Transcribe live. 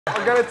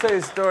I'm going to tell you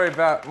a story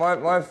about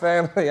my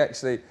family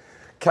actually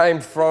came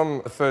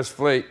from the First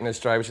Fleet in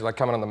Australia, which is like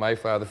coming on the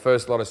Mayflower, the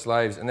first lot of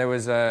slaves. And there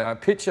was a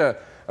picture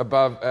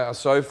above our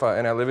sofa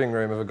in our living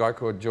room of a guy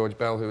called George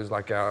Bell, who was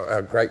like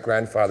our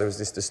great-grandfather, was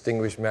this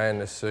distinguished man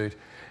in a suit.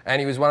 And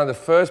he was one of the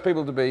first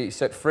people to be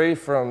set free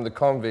from the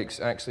convicts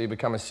and actually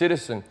become a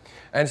citizen.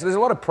 And so there's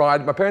a lot of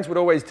pride. My parents would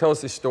always tell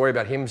us this story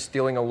about him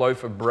stealing a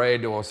loaf of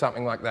bread or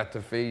something like that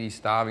to feed his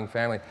starving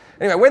family.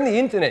 Anyway, when the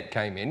internet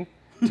came in,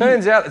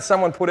 turns out that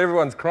someone put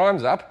everyone's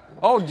crimes up.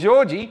 Old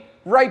Georgie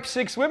raped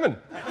 6 women,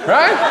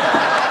 right?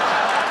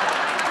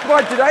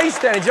 By today's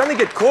standards, you only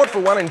get caught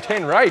for 1 in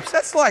 10 rapes.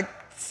 That's like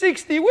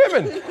 60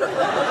 women. Did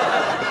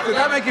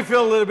that make you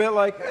feel a little bit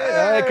like,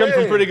 hey, I come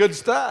from pretty good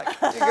stock?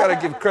 You gotta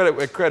give credit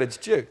where credit's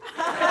due.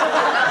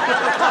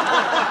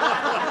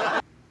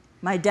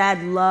 My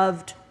dad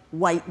loved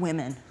white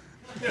women.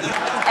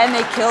 And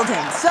they killed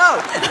him. So.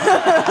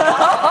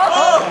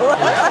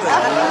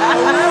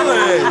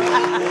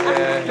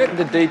 Yeah. Get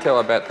into detail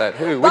about that.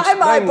 Who? Which Buy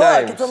my book.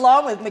 names? It's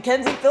along with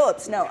Mackenzie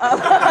Phillips. No.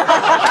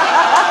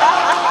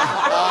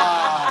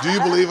 Do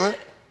you believe her?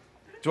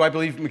 Do I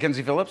believe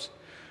Mackenzie Phillips?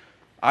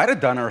 I'd have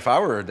done her if I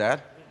were her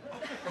dad.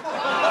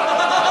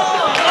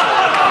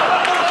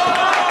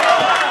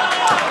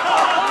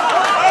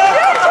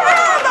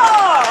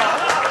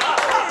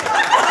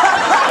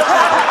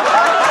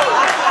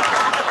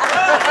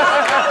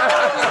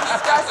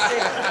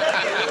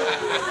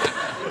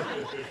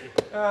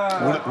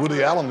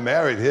 Woody Allen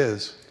married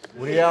his.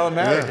 Woody Allen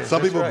married his.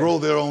 Some people right. grow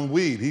their own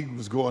weed. He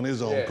was growing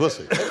his own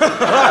pussy.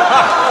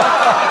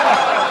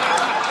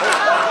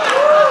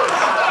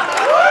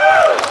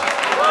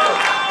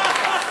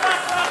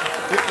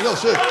 No,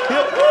 shit.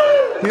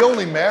 He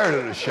only married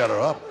her to shut her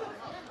up.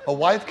 A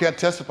wife can't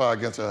testify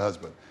against her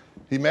husband.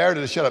 He married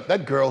her to shut up.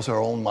 That girl's her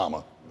own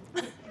mama.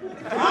 Woody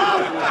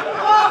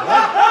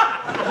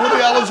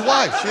Allen's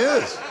wife, she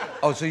is.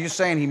 Oh, so you're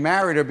saying he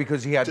married her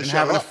because he had to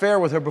have an affair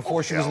with her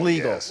before she was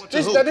legal? Yes.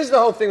 This is the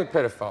whole thing with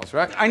pedophiles,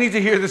 right? I need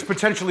to hear this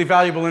potentially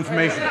valuable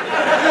information.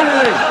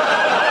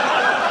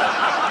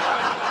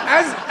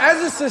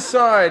 As a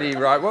society,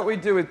 right, what we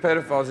do with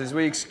pedophiles is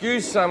we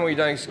excuse some, we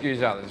don't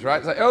excuse others,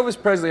 right? So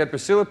Elvis Presley had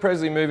Priscilla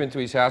Presley move into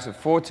his house at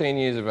 14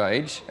 years of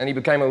age, and he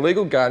became a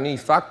legal guardian. He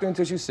fucked her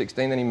until she was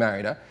 16, then he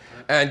married her.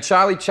 And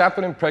Charlie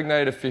Chaplin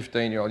impregnated a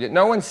 15-year-old. Yet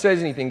no one says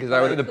anything because they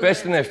were the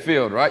best in their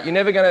field, right? You're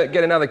never going to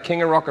get another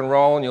king of rock and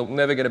roll, and you'll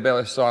never get a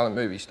better silent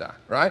movie star,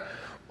 right?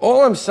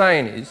 All I'm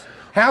saying is,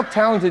 how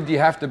talented do you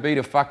have to be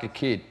to fuck a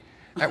kid?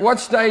 At what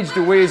stage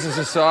do we as a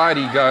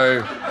society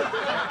go,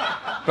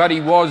 but he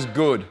was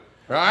good,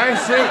 right?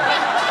 So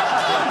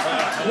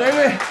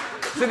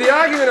the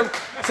argument of...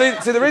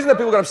 See, the reason that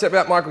people got upset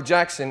about Michael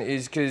Jackson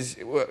is because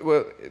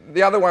well,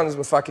 the other ones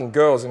were fucking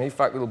girls and he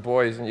fucked little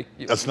boys and you...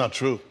 That's not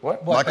true.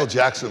 What? Michael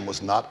Jackson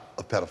was not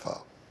a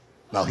pedophile.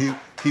 Now, he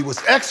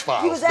was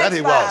X-Files. He was That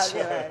he was.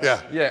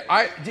 yeah.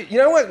 Yeah. You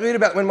know what, read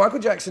about when Michael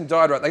Jackson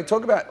died, right? They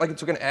talk about, like, it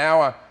took an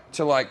hour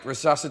to, like,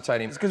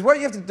 resuscitate him. Because what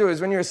you have to do is,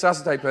 when you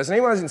resuscitate a person,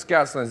 anyone who's in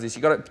Scouts learns this,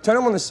 you got to turn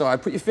them on the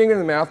side, put your finger in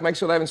the mouth, make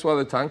sure they haven't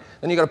swallowed the tongue,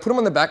 then you got to put them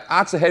on the back,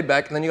 arch the head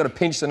back, and then you got to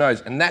pinch the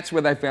nose. And that's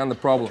where they found the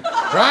problem,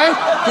 right?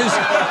 Because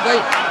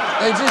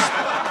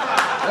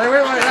they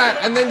went like that,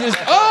 and then just,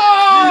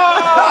 oh,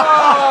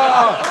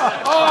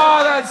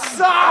 that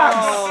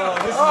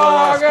sucks!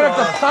 I'm gonna have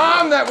to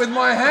palm that with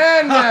my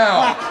hand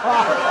now.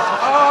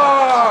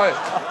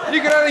 Oh,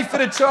 you can only fit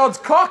a child's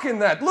cock in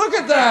that. Look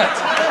at that.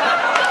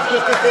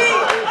 See,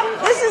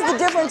 this is the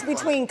difference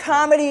between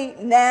comedy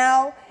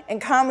now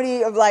and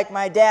comedy of like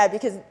my dad,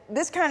 because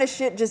this kind of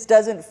shit just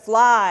doesn't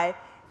fly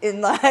in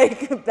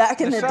like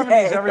back in the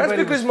day. That's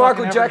because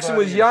Michael Jackson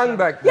was young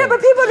back then. Yeah, but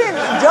people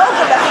didn't joke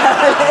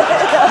about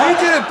it. You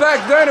did it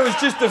back then, it was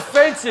just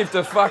offensive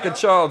to fuck a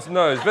child's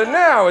nose. But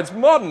now it's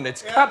modern,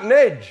 it's cutting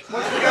edge.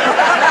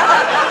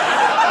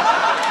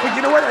 But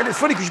you know what? And it's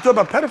funny because you talk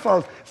about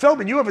pedophiles.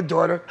 Feldman, you have a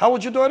daughter. How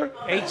old's your daughter?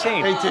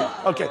 18. 18.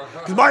 Okay.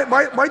 Because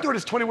my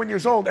daughter's 21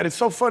 years old, and it's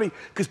so funny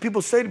because people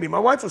say to me, my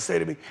wife will say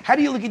to me, how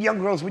do you look at young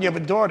girls when you have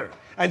a daughter?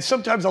 And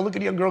sometimes I'll look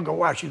at a young girl and go,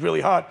 wow, she's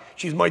really hot.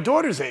 She's my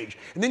daughter's age.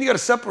 And then you got to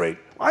separate.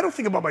 I don't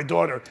think about my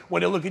daughter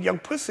when I look at young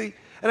pussy.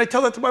 And I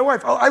tell that to my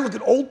wife. I look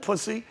at old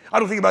pussy. I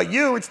don't think about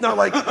you. It's not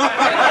like, you know,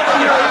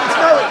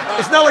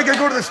 it's not like I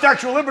go to the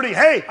Statue of Liberty.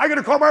 Hey, I got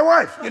to call my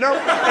wife, you know?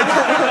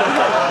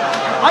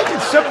 I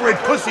can separate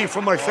pussy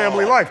from my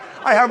family life.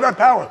 I have that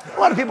power. A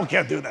lot of people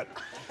can't do that.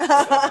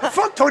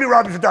 Fuck Tony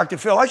Robbins and Dr.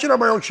 Phil. I should have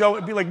my own show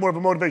and be like more of a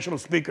motivational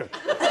speaker.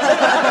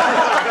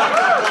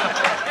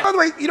 By the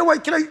way, you know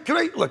what? Can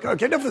I look?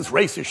 Okay, enough of this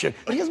racist shit.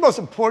 But here's the most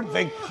important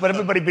thing about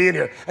everybody being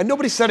here, and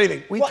nobody said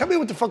anything. Will you tell me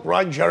what the fuck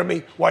Ron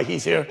Jeremy? Why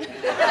he's here?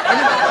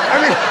 I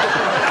mean,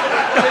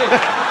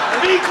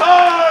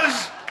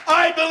 Because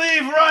I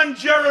believe Ron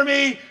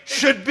Jeremy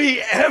should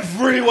be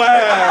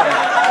everywhere.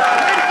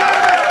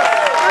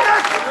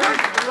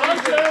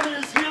 Ron Jeremy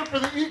is here for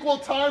the equal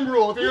time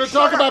rule. If you're going to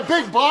talk about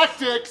big black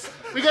dicks,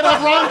 we got to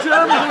have Ron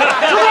Jeremy here.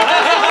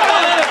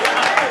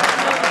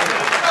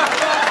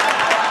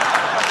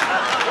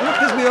 you know what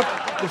pissed me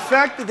off? The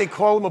fact that they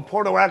call him a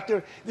porno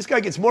actor, this guy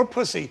gets more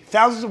pussy,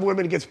 thousands of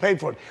women, and gets paid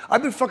for it.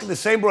 I've been fucking the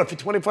same broad for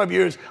 25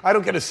 years. I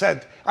don't get a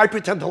cent. I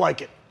pretend to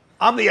like it.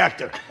 I'm the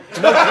actor.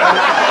 No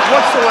credit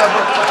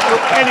whatsoever for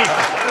anything.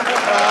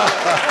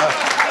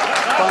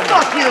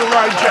 Fuck you,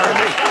 Ron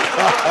Jeremy.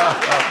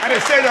 And I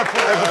say that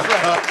as a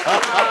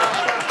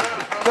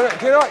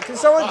friend. Can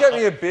someone get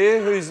me a beer?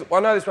 I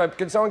know this way.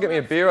 Can someone get me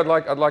a beer? I'd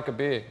like a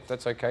beer. If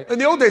that's okay. In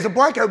the old days, a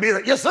black guy would be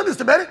like, yes, sir,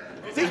 Mr. Bennett.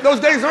 See, those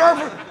days are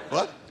over.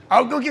 What?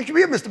 I'll go get you a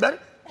beer, Mr.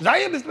 Bennett. Because I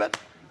am Mr. Bennett.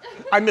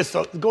 I miss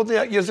the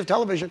golden years of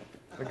television.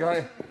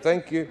 Okay,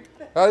 thank you.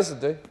 Oh, this will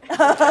do.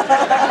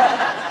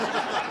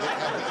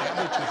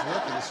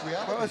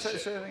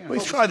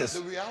 Please try this.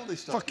 The reality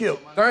stuff. Fuck you.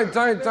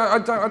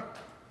 Don't.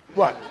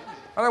 What?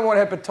 I don't want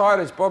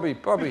hepatitis, Bobby.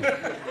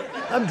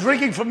 I'm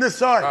drinking from this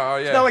side. Oh,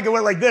 yeah. It's not like it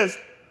went like this.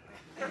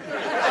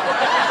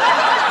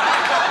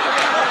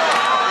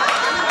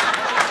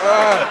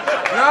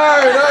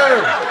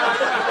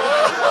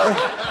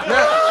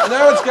 No.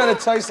 Now it's going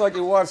to taste like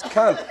your wife's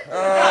cunt.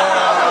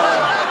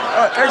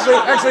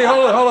 Actually,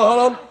 hold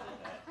on.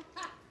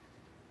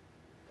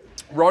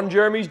 Ron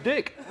Jeremy's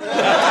dick.